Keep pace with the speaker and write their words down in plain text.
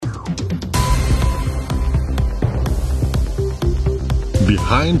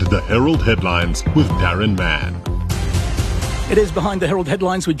Behind the Herald Headlines with Darren Mann. It is Behind the Herald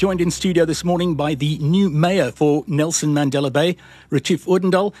Headlines. We're joined in studio this morning by the new mayor for Nelson Mandela Bay, Retief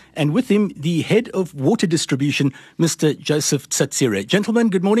Odendaal, and with him, the head of water distribution, Mr. Joseph Tsatsire. Gentlemen,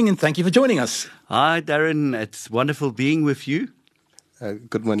 good morning and thank you for joining us. Hi, Darren. It's wonderful being with you.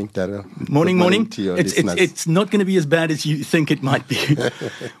 Good morning, Darren. Morning. To your listeners. It's not going to be as bad as you think it might be.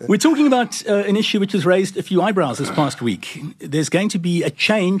 We're talking about an issue which has raised a few eyebrows this past week. There's going to be a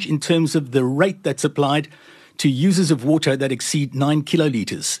change in terms of the rate that's applied to users of water that exceed 9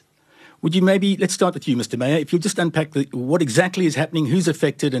 kilolitres. Would you let's start with you, Mr. Mayor, if you'll just unpack what exactly is happening, who's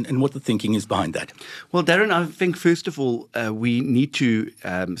affected, and what the thinking is behind that. Well, Darren, I think, first of all, we need to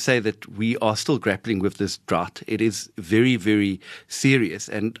say that we are still grappling with this drought. It is very, very serious,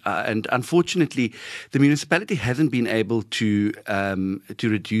 and unfortunately, the municipality hasn't been able to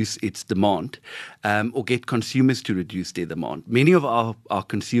reduce its demand or get consumers to reduce their demand. Many of our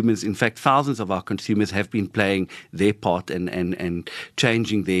consumers, in fact, thousands of our consumers have been playing their part and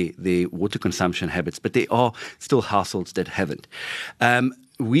changing their water consumption habits, but there are still households that haven't.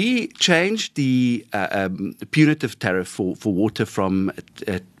 We changed the punitive tariff for water from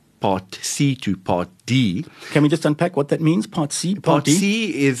Part C to Part D. Can we just unpack what that means, Part C, Part D? Part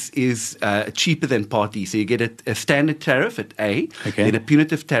C is cheaper than Part D. So you get a standard tariff at A, then a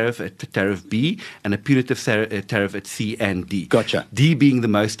punitive tariff at tariff B, and a punitive tariff at C and D. Gotcha. D being the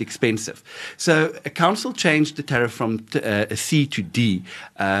most expensive. So a council changed the tariff from C to D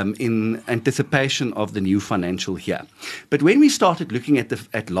in anticipation of the new financial year. But when we started looking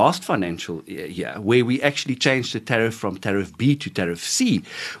at last financial year, where we actually changed the tariff from tariff B to tariff C,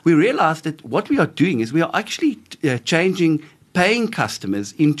 we realized that what we are doing is we are actually changing paying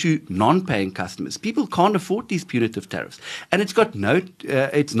customers into non-paying customers. People can't afford these punitive tariffs, and it's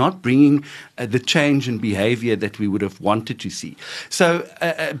not bringing the change in behavior that we would have wanted to see. So,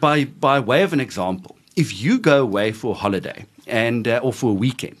 by way of an example, if you go away for a holiday and or for a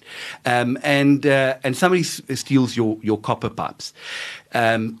weekend, and somebody steals your copper pipes.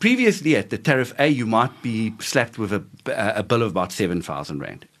 Previously, at the tariff A, you might be slapped with a bill of about 7,000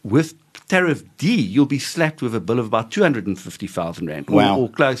 rand. With tariff D, you'll be slapped with a bill of about 250,000 rand, or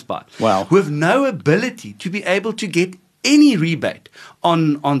close by. Wow. With no ability to be able to get any rebate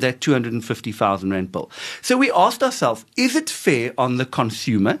on that 250,000 rand bill. So we asked ourselves, is it fair on the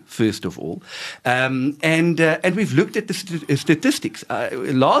consumer, first of all? And we've looked at the statistics.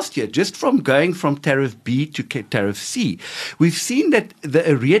 Last year, just from going from tariff B to tariff C, we've seen that the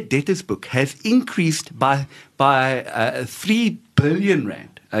arrear debtors book has increased by 3 billion rand.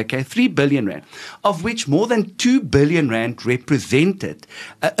 Okay, 3 billion rand, of which more than 2 billion rand represented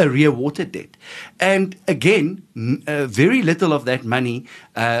arrear water debt. And again, very little of that money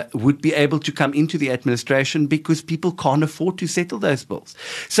would be able to come into the administration because people can't afford to settle those bills.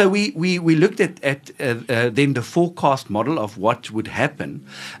 So we looked at then the forecast model of what would happen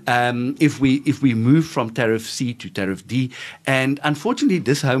if we move from tariff C to tariff D. And unfortunately,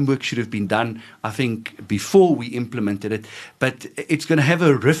 this homework should have been done, I think, before we implemented it. But it's going to have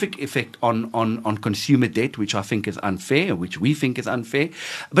a horrific effect on consumer debt, which I think is unfair, which we think is unfair.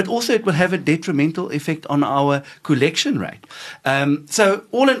 But also it will have a detrimental effect on our collection rate. So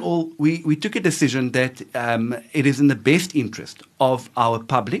all in all, we took a decision that it is in the best interest of our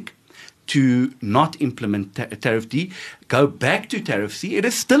public to not implement tariff D, go back to tariff C. It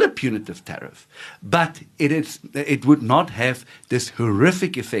is still a punitive tariff, but it would not have this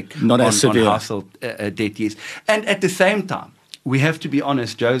horrific effect on household debt years. And at the same time, we have to be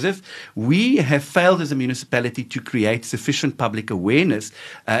honest, Joseph, we have failed as a municipality to create sufficient public awareness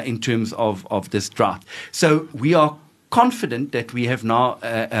in terms of this drought. So we are confident that we have now,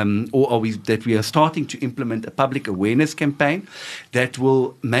 that we are starting to implement a public awareness campaign that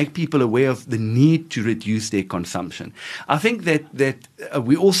will make people aware of the need to reduce their consumption. I think that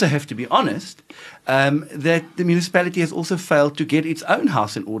we also have to be honest that the municipality has also failed to get its own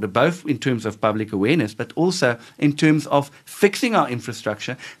house in order, both in terms of public awareness, but also in terms of fixing our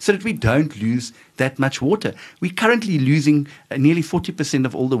infrastructure so that we don't lose that much water. We're currently losing nearly 40%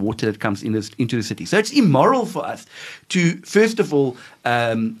 of all the water that comes into the city. So it's immoral for us to, first of all,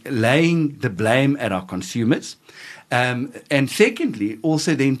 laying the blame at our consumers. And secondly,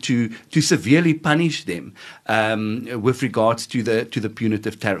 also then to severely punish them with regards to the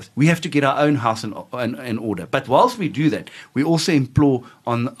punitive tariffs. We have to get our own house in order. But whilst we do that, we also implore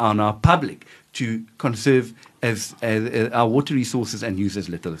on our public to conserve as our water resources and use as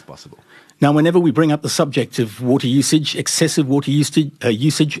little as possible. Now, whenever we bring up the subject of water usage, excessive water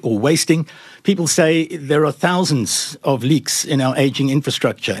usage or wasting, people say there are thousands of leaks in our aging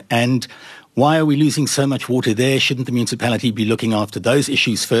infrastructure. And Why are we losing so much water there? Shouldn't the municipality be looking after those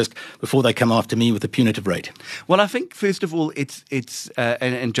issues first before they come after me with a punitive rate? Well, I think, first of all,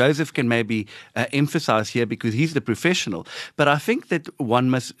 and Joseph can maybe emphasize here because he's the professional, but I think that one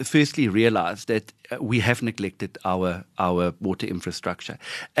must firstly realize that we have neglected our water infrastructure.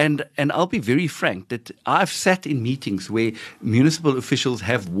 And I'll be very frank that I've sat in meetings where municipal officials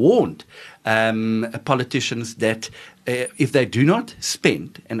have warned politicians that if they do not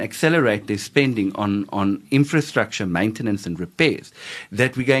spend and accelerate their spending on infrastructure maintenance and repairs,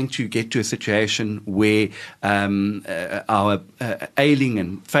 that we're going to get to a situation where our ailing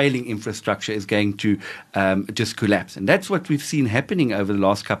and failing infrastructure is going to just collapse. And that's what we've seen happening over the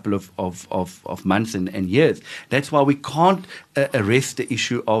last couple of months and years. That's why we can't arrest the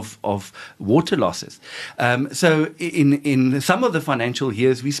issue of water losses. So in some of the financial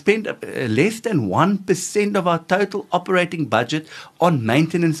years, we spend less than 1% of our total operating budget on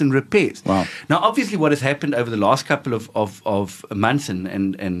maintenance and repairs. Wow. Now, obviously, what has happened over the last couple of months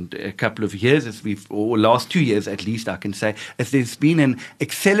and a couple of years, or last 2 years at least, I can say, is there's been an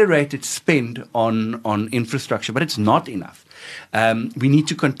accelerated spend on infrastructure, but it's not enough. We need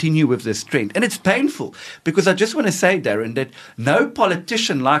to continue with this trend. And it's painful because I just want to say, Darren, that no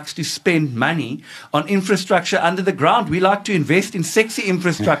politician likes to spend money on infrastructure under the ground. We like to invest in sexy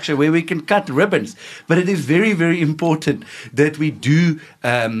infrastructure where we can cut ribbons. But it is very, very important that we do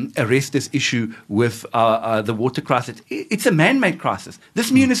arrest this issue with the water crisis. It's a man-made crisis.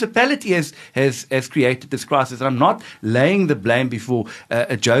 This municipality has created this crisis. And I'm not laying the blame before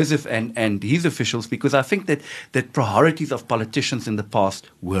Joseph and his officials because I think that priorities of politicians in the past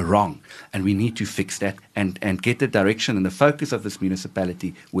were wrong, and we need to fix that and get the direction and the focus of this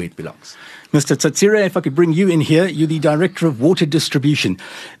municipality where it belongs. Mr. Tsatsire, if I could bring you in here, you're the Director of Water Distribution.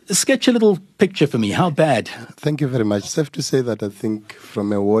 Sketch a little picture for me. How bad? Thank you very much. It's safe to say that I think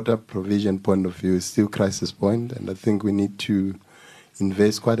from a water provision point of view, it's still crisis point, and I think we need to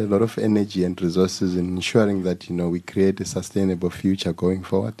invest quite a lot of energy and resources in ensuring that, we create a sustainable future going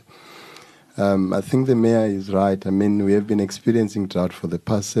forward. I think the mayor is right. I mean, we have been experiencing drought for the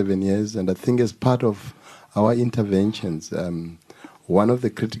past 7 years, and I think as part of our interventions, one of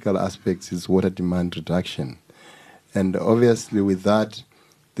the critical aspects is water demand reduction. And obviously with that,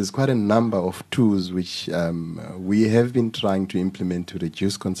 there's quite a number of tools which we have been trying to implement to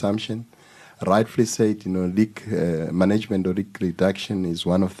reduce consumption. Rightfully said, leak management or leak reduction is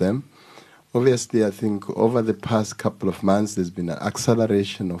one of them. Obviously, I think over the past couple of months, there's been an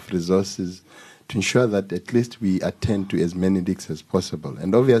acceleration of resources to ensure that at least we attend to as many leaks as possible.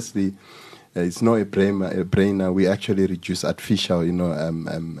 And obviously, it's not a brainer. We actually reduce artificial,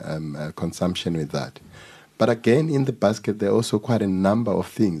 consumption with that. But again, in the basket, there are also quite a number of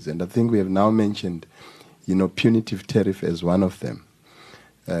things. And I think we have now mentioned, punitive tariff as one of them.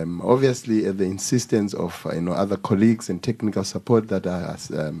 Obviously, at the insistence of other colleagues and technical support that are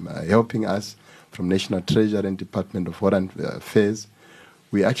helping us from National Treasury and Department of Foreign Affairs,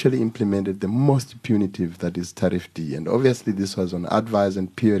 we actually implemented the most punitive, that is Tariff D. And obviously, this was on advice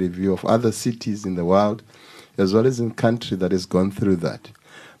and peer review of other cities in the world, as well as in country that has gone through that.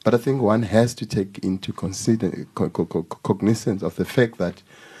 But I think one has to take into cognizance of the fact that,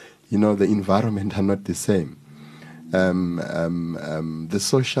 the environment are not the same. The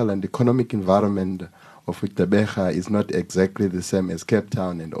social and economic environment of Gqeberha is not exactly the same as Cape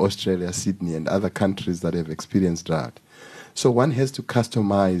Town and Australia, Sydney, and other countries that have experienced drought. So one has to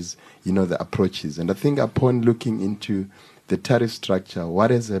customize, the approaches. And I think upon looking into the tariff structure,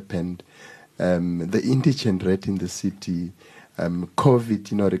 what has happened, the indigent rate in the city,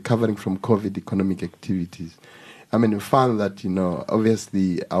 COVID, recovering from COVID economic activities. I mean, we found that,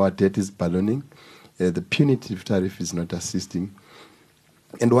 obviously our debt is ballooning. The punitive tariff is not assisting.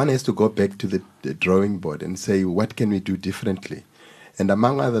 And one has to go back to the drawing board and say, what can we do differently? And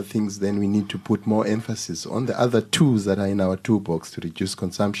among other things, then we need to put more emphasis on the other tools that are in our toolbox to reduce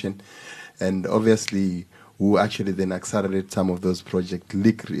consumption. And obviously, we'll actually then accelerate some of those projects,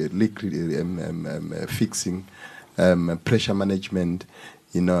 leak fixing, pressure management,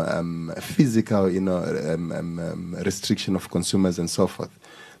 physical, restriction of consumers and so forth.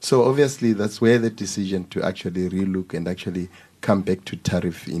 So obviously, that's where the decision to actually relook and actually come back to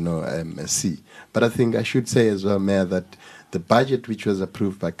tariff, C. But I think I should say as well, Mayor, that the budget which was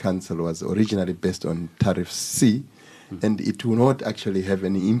approved by Council was originally based on tariff C, and it will not actually have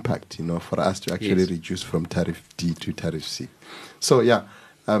any impact, for us to actually reduce from tariff D to tariff C. So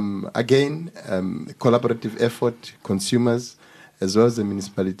again, collaborative effort, consumers, as well as the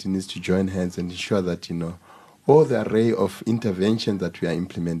municipality needs to join hands and ensure that, all the array of interventions that we are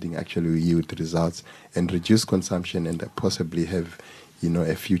implementing actually will yield results and reduce consumption and possibly have,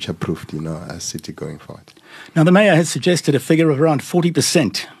 a future-proofed, city going forward. Now, the Mayor has suggested a figure of around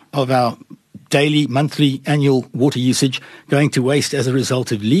 40% of our daily, monthly, annual water usage going to waste as a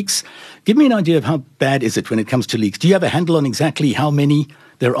result of leaks. Give me an idea of how bad is it when it comes to leaks. Do you have a handle on exactly how many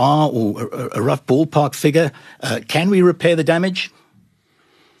there are, or a rough ballpark figure? Can we repair the damage?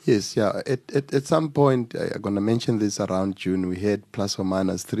 Yes, yeah. At some point, I'm going to mention this around June, we had plus or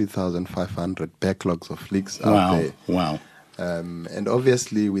minus 3,500 backlogs of leaks out there. Wow. And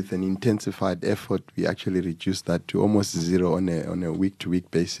obviously, with an intensified effort, we actually reduced that to almost zero on a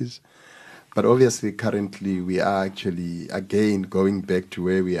week-to-week basis. But obviously, currently, we are actually, again, going back to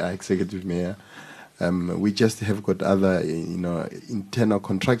where we are, Executive Mayor. We just have got other, internal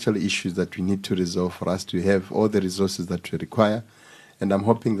contractual issues that we need to resolve for us to have all the resources that we require. And I'm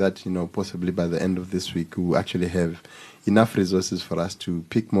hoping that, possibly by the end of this week, we will actually have enough resources for us to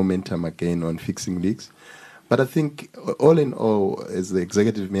pick momentum again on fixing leaks. But I think, all in all, as the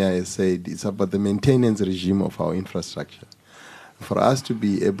Executive Mayor has said, it's about the maintenance regime of our infrastructure. For us to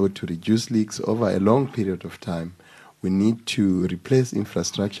be able to reduce leaks over a long period of time, we need to replace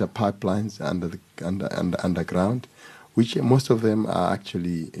infrastructure pipelines underground, which most of them are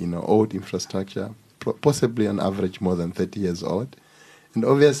actually old infrastructure, possibly on average more than 30 years old. And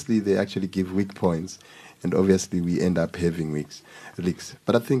obviously they actually give weak points, and obviously we end up having leaks.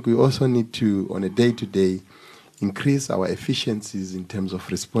 But I think we also need to, on a day-to-day, increase our efficiencies in terms of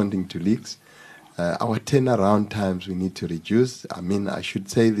responding to leaks. Our turnaround times we need to reduce. I should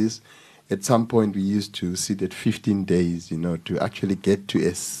say this, at some point we used to sit at 15 days, to actually get to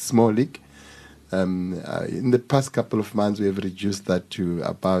a small leak. In the past couple of months, we have reduced that to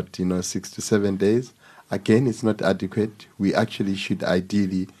about, 6 to 7 days. Again, it's not adequate. We actually should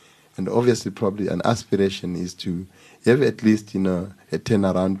ideally, and obviously probably an aspiration is to have at least, a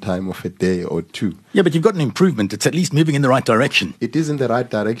turnaround time of a day or two. Yeah, but you've got an improvement. It's at least moving in the right direction. It is in the right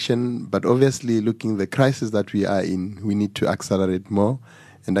direction, but obviously looking at the crisis that we are in, we need to accelerate more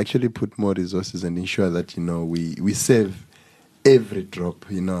and actually put more resources and ensure that, we save every drop,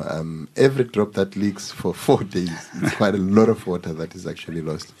 every drop that leaks for 4 days. It's quite a lot of water that is actually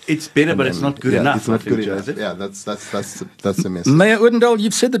lost. It's better, but it's not good enough. It's not good enough. Yeah, that's the message. Mayor Odendaal,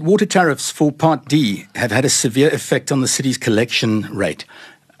 you've said that water tariffs for Part D have had a severe effect on the city's collection rate.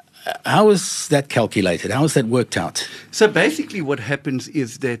 How is that calculated? How has that worked out? So basically what happens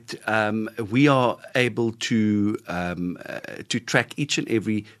is that we are able to track each and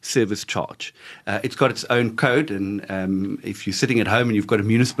every service charge. It's got its own code, and if you're sitting at home and you've got a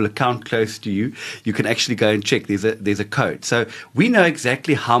municipal account close to you, you can actually go and check. There's a code. So we know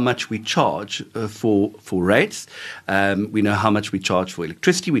exactly how much we charge for rates. We know how much we charge for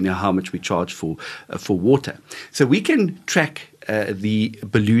electricity. We know how much we charge for water. So we can track the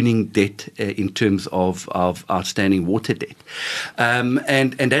ballooning debt in terms of outstanding water debt.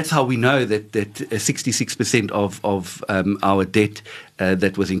 And that's how we know that 66% of our debt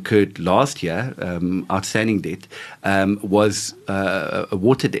that was incurred last year, outstanding debt, was a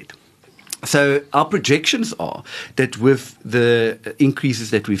water debt. So our projections are that with the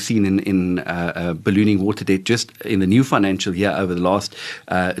increases that we've seen in ballooning water debt just in the new financial year over the last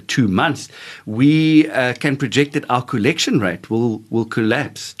 2 months, we can project that our collection rate will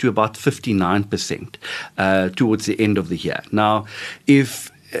collapse to about 59% towards the end of the year. Now, if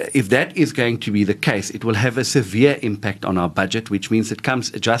that is going to be the case, it will have a severe impact on our budget, which means it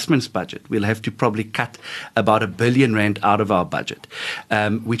comes adjustments budget. We'll have to probably cut about R1 billion out of our budget,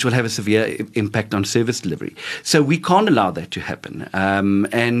 which will have a severe impact on service delivery. So we can't allow that to happen.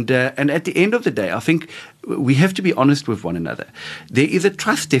 And at the end of the day, I think we have to be honest with one another. There is a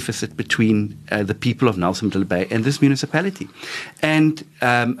trust deficit between the people of Nelson Mandela Bay and this municipality. And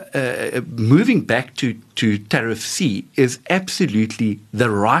moving back to Tariff C is absolutely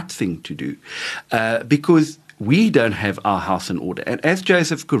the right thing to do because we don't have our house in order. And as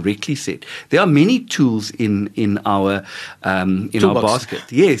Joseph correctly said, there are many tools in our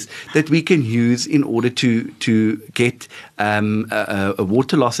basket, yes, that we can use in order to get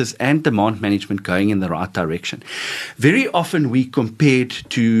water losses and demand management going in the right direction. Very often we compared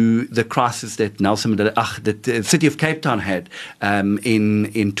to the crisis that that the city of Cape Town had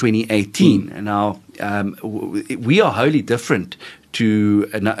in 2018. And now we are wholly different to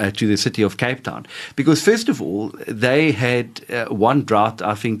the city of Cape Town, because first of all they had one drought,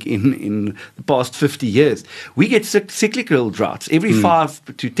 I think, in the past 50 years. We get cyclical droughts every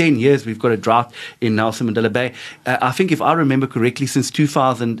 5 to 10 years. We've got a drought in Nelson Mandela Bay. I think, if I remember correctly, since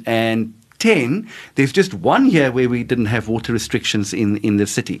 2010 10, there's just 1 year where we didn't have water restrictions in the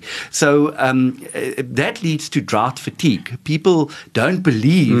city. So that leads to drought fatigue. People don't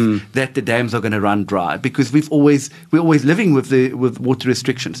believe that the dams are going to run dry because we're always living with water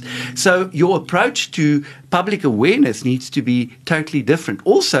restrictions. So your approach to public awareness needs to be totally different.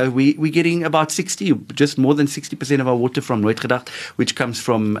 Also, we're getting about just more than 60% of our water from Nooitgedacht, which comes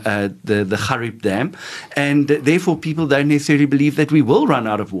from the Gariep Dam, and therefore people don't necessarily believe that we will run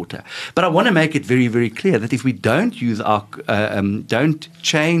out of water. But I want to make it very, very clear that if we don't don't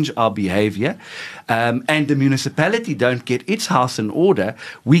change our behavior, and the municipality don't get its house in order,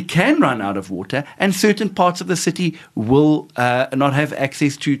 we can run out of water, and certain parts of the city will not have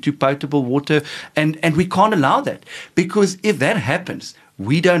access to potable water, and we can't allow that, because if that happens,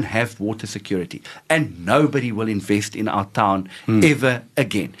 we don't have water security, and nobody will invest in our town ever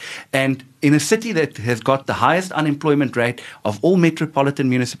again. And in a city that has got the highest unemployment rate of all metropolitan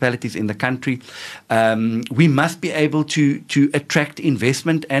municipalities in the country, we must be able to attract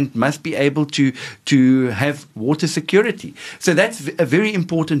investment and must be able to have water security. So that's a very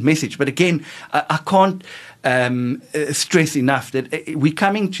important message. But again, I can't stress enough that we're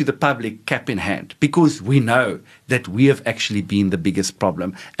coming to the public cap in hand, because we know that we have actually been the biggest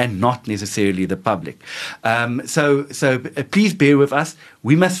problem and not necessarily the public. So please bear with us.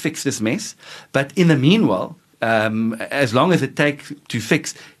 We must fix this mess. But in the meanwhile, as long as it takes to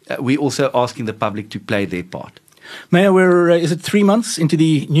fix, we're also asking the public to play their part. Mayor, is it 3 months into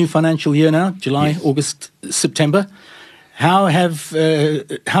the new financial year now? July, yes. August, September. How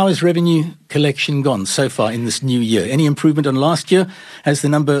has revenue collection gone so far in this new year? Any improvement on last year? Has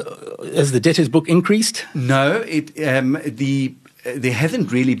the debtors book increased? No, there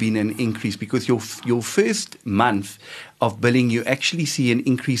hasn't really been an increase, because your first month of billing, you actually see an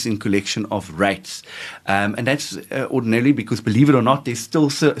increase in collection of rates. And that's ordinarily because, believe it or not, there's still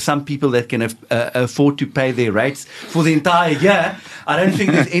some people that can afford to pay their rates for the entire year. I don't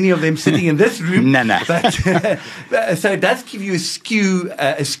think there's any of them sitting in this room. No. But, so it does give you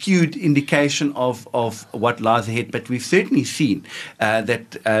a skewed indication of what lies ahead. But we've certainly seen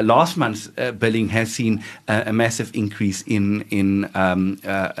that last month's billing has seen a massive increase in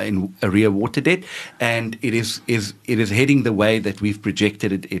arrear water debt, and it is heading the way that we've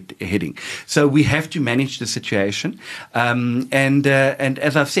projected it heading. So we have to manage the situation, and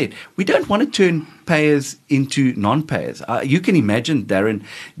as I've said, we don't want to turn payers into non-payers. You can imagine, Darren,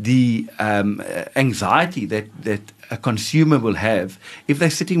 the anxiety that a consumer will have if they're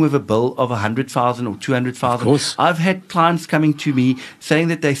sitting with a bill of 100,000 or 200,000. I've had clients coming to me saying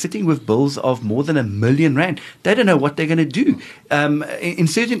that they're sitting with bills of more than R1 million. They don't know what they're going to do. In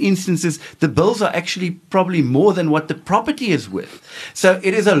certain instances, the bills are actually probably more than what the property is worth. So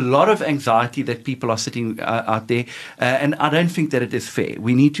it is a lot of anxiety that people are sitting out there, and I don't think that it is fair.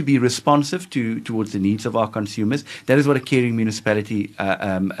 We need to be responsive towards the needs of our consumers. That is what a caring municipality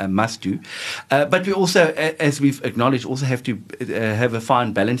must do. But we also, as we've acknowledged, also have to have a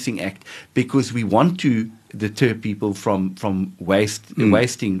fine balancing act, because we want to deter people from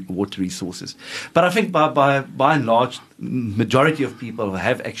wasting water resources. But I think by and large, majority of people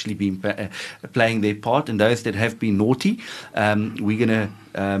have actually been playing their part, and those that have been naughty, we're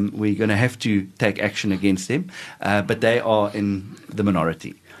gonna have to take action against them. But they are in the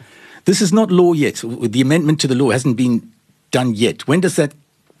minority. This is not law yet. The amendment to the law hasn't been done yet. When does that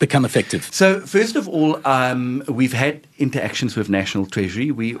become effective? So first of all, we've had interactions with National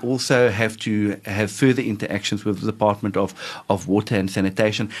Treasury. We also have to have further interactions with the Department of Water and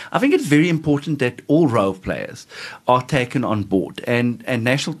Sanitation. I think it's very important that all role players are taken on board, and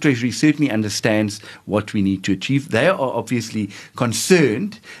National Treasury certainly understands what we need to achieve. They are obviously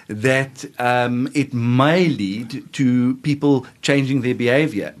concerned that it may lead to people changing their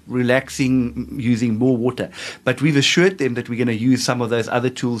behavior, relaxing, using more water. But we've assured them that we're going to use some of those other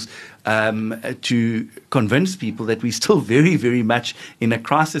tools to convince people that we're still very, very much in a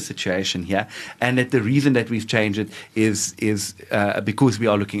crisis situation here, and that the reason that we've changed it is because we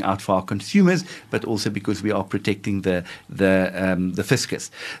are looking out for our consumers, but also because we are protecting the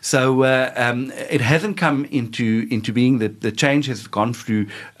fiscus. So it hasn't come into being. That the change has gone through,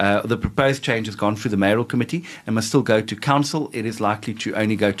 the proposed change has gone through the mayoral committee and must still go to council. It is likely to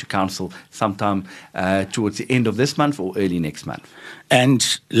only go to council sometime towards the end of this month or early next month.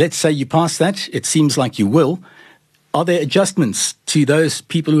 And let's say you pass that, it seems like you will. Are there adjustments to those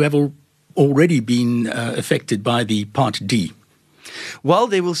people who have already been affected by the Part D? Well,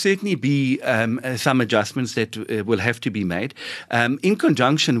 there will certainly be some adjustments that will have to be made. In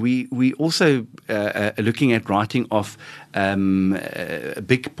conjunction, we also are looking at writing off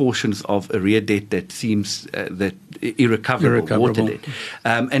big portions of arrear debt that seems that irrecoverable, water debt.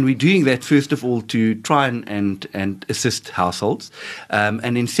 And we're doing that, first of all, to try and assist households.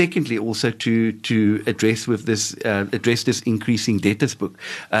 And then secondly, also to address this increasing debtors book,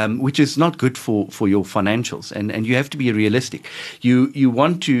 which is not good for your financials. And you have to be realistic. You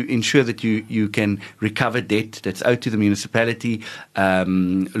want to ensure that you can recover debt that's owed to the municipality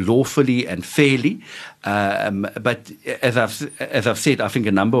lawfully and fairly. But as I've said, I think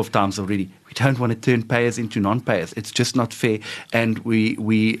a number of times already, we don't want to turn payers into non-payers. It's just not fair, and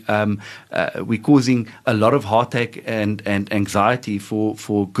we're causing a lot of heartache and anxiety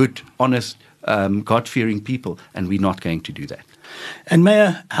for good, honest, God-fearing people, and we're not going to do that. And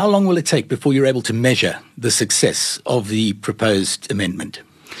Mayor, how long will it take before you're able to measure the success of the proposed amendment?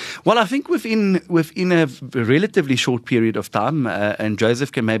 Well, I think within a relatively short period of time, and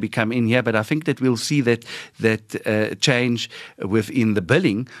Joseph can maybe come in here, but I think that we'll see that change within the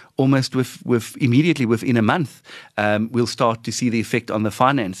billing almost immediately within a month. We'll start to see the effect on the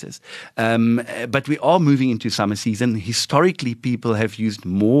finances. But we are moving into summer season. Historically, people have used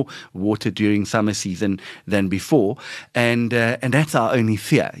more water during summer season than before, and that's our only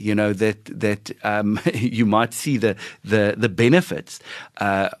fear. That you might see the benefits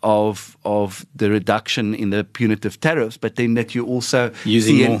of the reduction in the punitive tariffs, but then that you also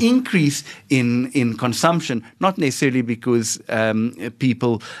see an increase in consumption, not necessarily because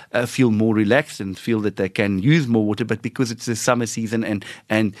people feel more relaxed and feel that they can use more water, but because it's the summer season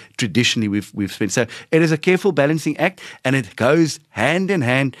and traditionally we've spent. So it is a careful balancing act, and it goes hand in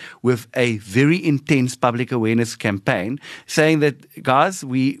hand with a very intense public awareness campaign saying that, guys,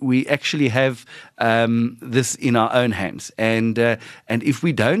 we actually have this in our own hands, and if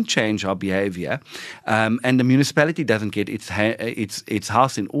we don't change our behaviour, and the municipality doesn't get its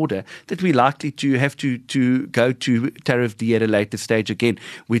house in order, that we're likely to have to go to tariff D at a later stage again,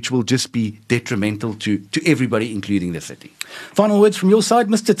 which will just be detrimental to everybody, including the city. Final words from your side,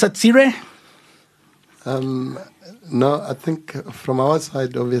 Mr. Tsatsire? No, I think from our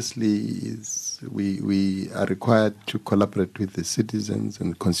side, obviously, we are required to collaborate with the citizens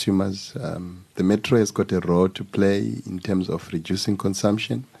and consumers. The Metro has got a role to play in terms of reducing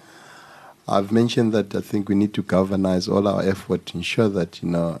consumption. I've mentioned that I think we need to galvanize all our effort to ensure that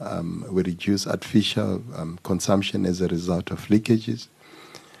we reduce artificial consumption as a result of leakages.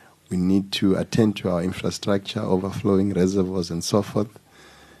 We need to attend to our infrastructure, overflowing reservoirs and so forth.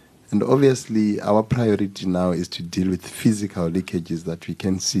 And obviously, our priority now is to deal with physical leakages that we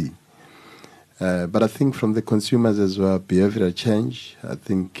can see. But I think from the consumers as well, behavioral change, I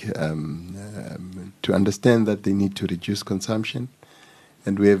think to understand that they need to reduce consumption.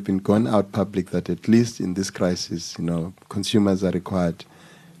 And we have been going out public that at least in this crisis, consumers are required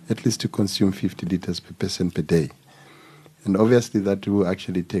at least to consume 50 liters per person per day. And obviously that will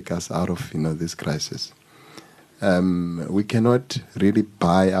actually take us out of, this crisis. We cannot really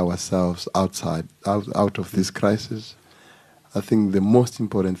buy ourselves out of this crisis. I think the most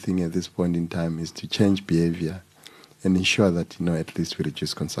important thing at this point in time is to change behavior and ensure that, at least we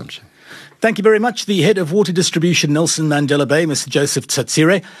reduce consumption. Thank you very much. The Head of Water Distribution, Nelson Mandela Bay, Mr. Joseph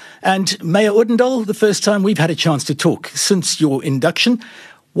Tsatsire, and Mayor Odendaal, the first time we've had a chance to talk since your induction.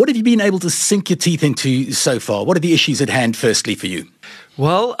 What have you been able to sink your teeth into so far? What are the issues at hand, firstly, for you?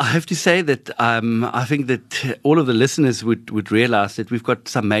 Well, I have to say that I think that all of the listeners would realize that we've got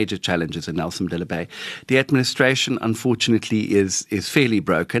some major challenges in Nelson Mandela Bay. The administration, unfortunately, is fairly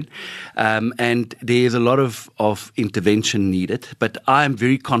broken, and there's a lot of intervention needed. But I'm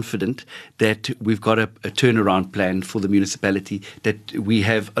very confident that we've got a turnaround plan for the municipality, that we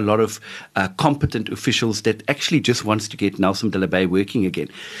have a lot of competent officials that actually just wants to get Nelson Mandela Bay working again.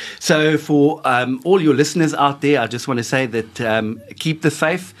 So for all your listeners out there, I just want to say that keep the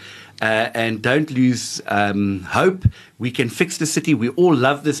faith and don't lose hope. We can fix the city. We all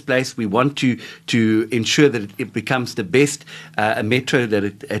love this place. We want to ensure that it becomes the best metro that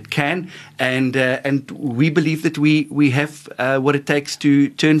it can, and we believe that we have what it takes to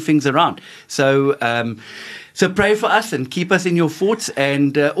turn things around. So pray for us and keep us in your thoughts,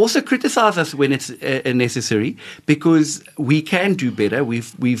 and also criticize us when it's necessary, because we can do better. We've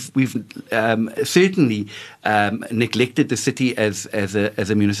certainly neglected the city as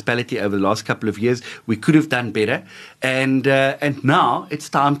a municipality over the last couple of years. We could have done better, and now it's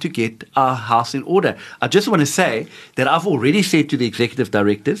time to get our house in order. I just want to say that I've already said to the executive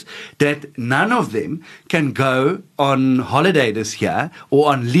directors that none of them can go on holiday this year or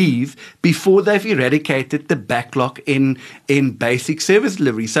on leave before they've eradicated the backlog in basic service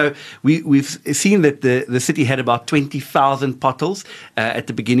delivery. So we've seen that the city had about 20,000 potholes at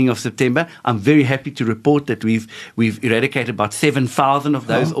the beginning of September. I'm very happy to report that we've eradicated about 7,000 of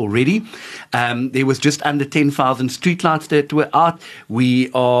those already. There was just under 10,000 streetlights that were out.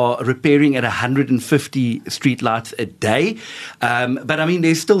 We are repairing at 150 streetlights a day. But I mean,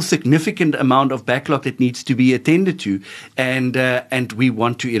 there's still significant amount of backlog that needs to be attended to, and we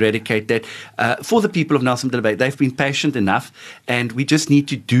want to eradicate that. For the people of Nelson Mandela Bay, they've been patient enough, and we just need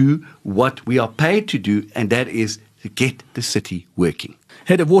to do what we are paid to do, and that is to get the city working.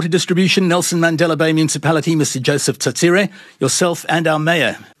 Head of Water Distribution, Nelson Mandela Bay Municipality, Mr. Joseph Tsatsire, yourself and our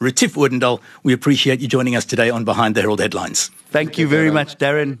Mayor, Retief Odendaal, we appreciate you joining us today on Behind the Herald Headlines. Thank you very much,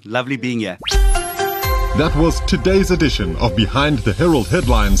 Darren. Lovely being here. That was today's edition of Behind the Herald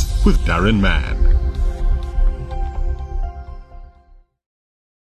Headlines with Darren Mann.